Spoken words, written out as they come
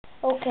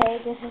Okay,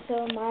 this is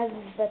my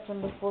bet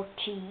number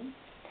 14.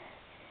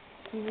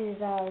 This is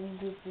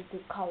the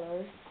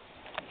colors.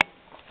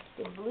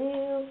 The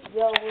blue,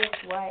 yellow,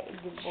 white,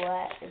 the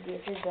black.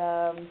 This is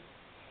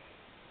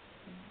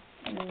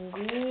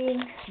green,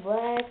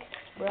 black,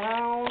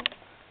 brown.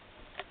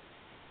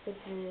 This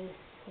is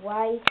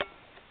white,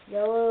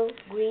 yellow,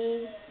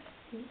 green,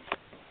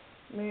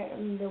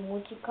 the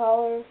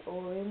multicolor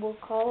or rainbow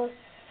color,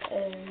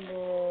 and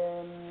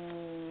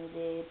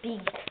the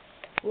pink.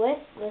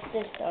 Let's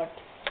start.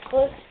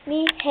 First,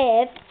 we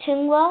have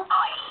Chungwa,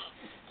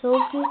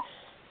 Sophie,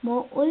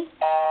 Motley,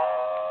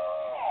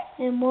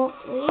 and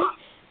Motley,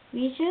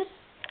 Regis.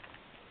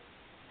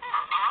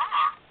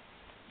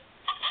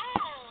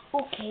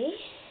 Okay,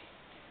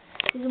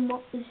 this is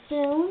Motley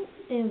Sound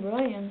and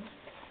Brian.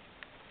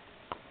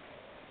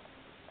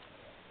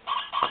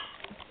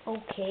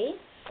 Okay,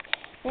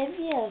 then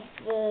we have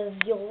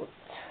Violet,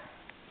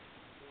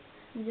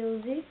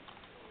 Josie.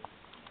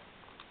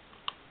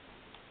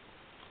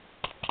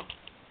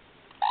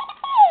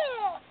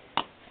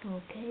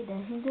 Okay,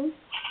 that's him.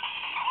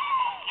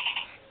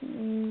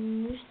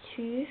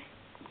 Two.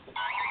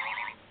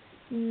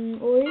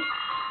 Oi.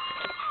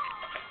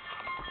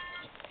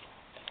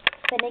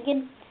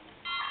 Then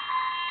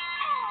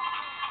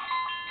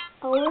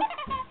our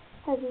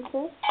has it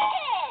said,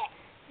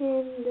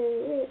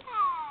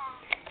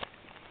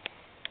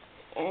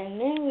 and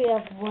then we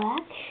have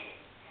black.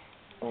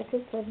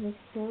 Blackers doesn't make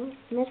sound.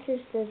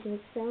 Messers doesn't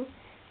make sound.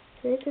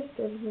 Breakers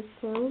doesn't make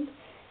sound.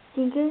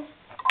 Stinkers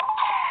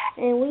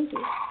and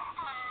winkers.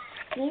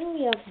 Then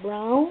we have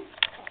brown,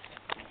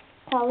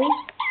 Polly,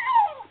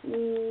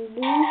 blue,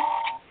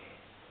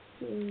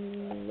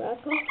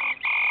 Rocco,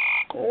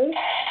 Earth,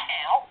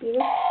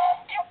 Peter,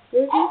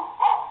 Lizzie,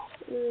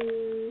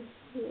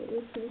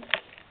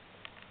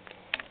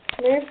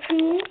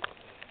 Murphy,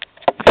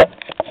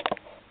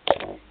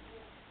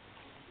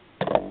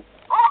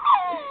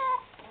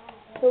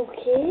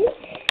 okay,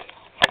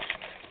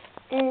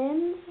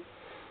 and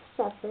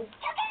Suffer.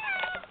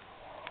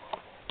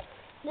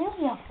 Now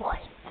we have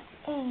white.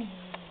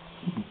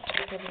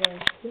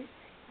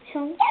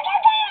 Chunk,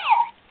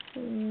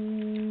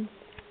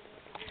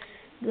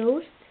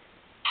 Ghost,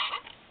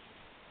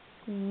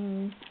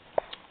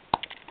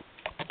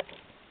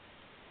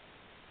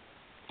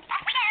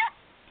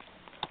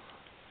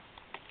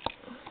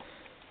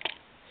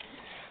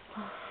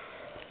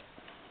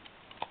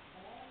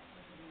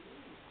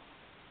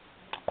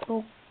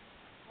 oh.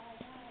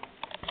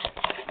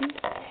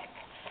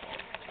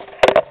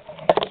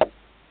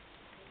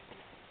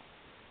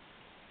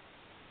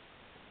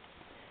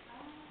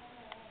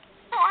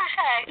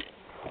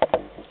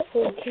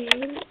 Okay,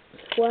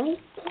 white,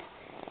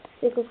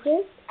 Sickle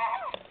Chris,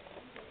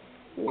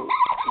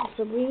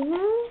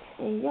 Sabrina,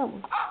 and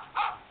Yum.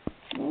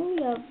 Then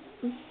we have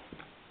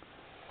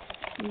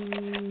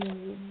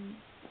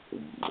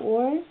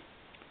Warren,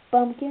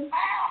 Pumpkin,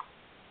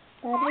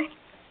 Patty,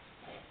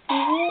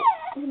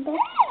 and Beth.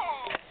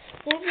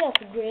 Then we have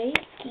Gray,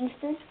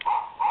 Kingston,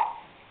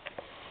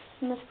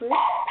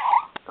 Smithbridge,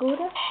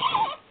 Coda,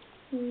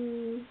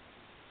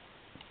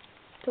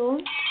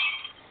 Thorn,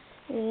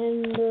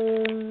 and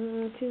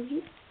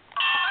Trudy.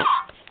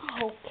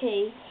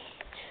 Okay.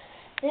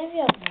 Then we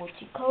have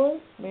multicolor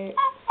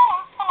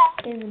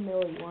and the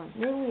Millie one.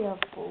 Then we have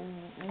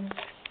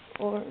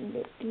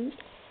the pink,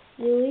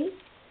 Lily,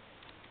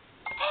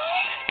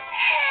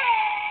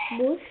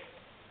 Bush,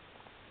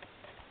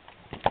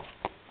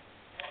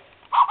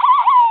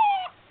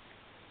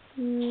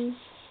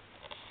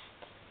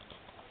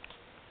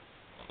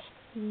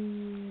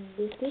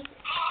 Biscuit,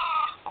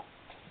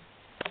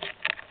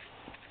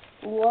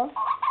 Ua,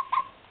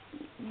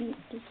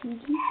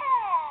 Pinky,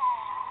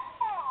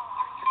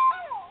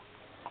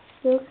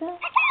 Silka,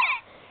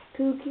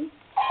 Pookie,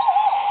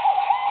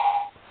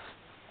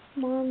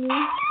 Mommy,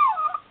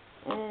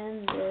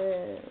 and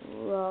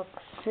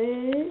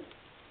Roxy.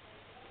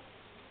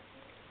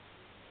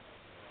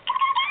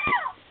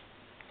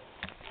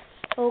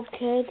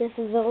 Okay, this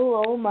is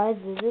all my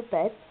zuzu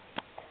pets.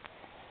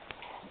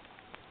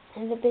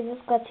 And the business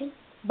cutting.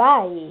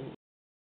 Bye.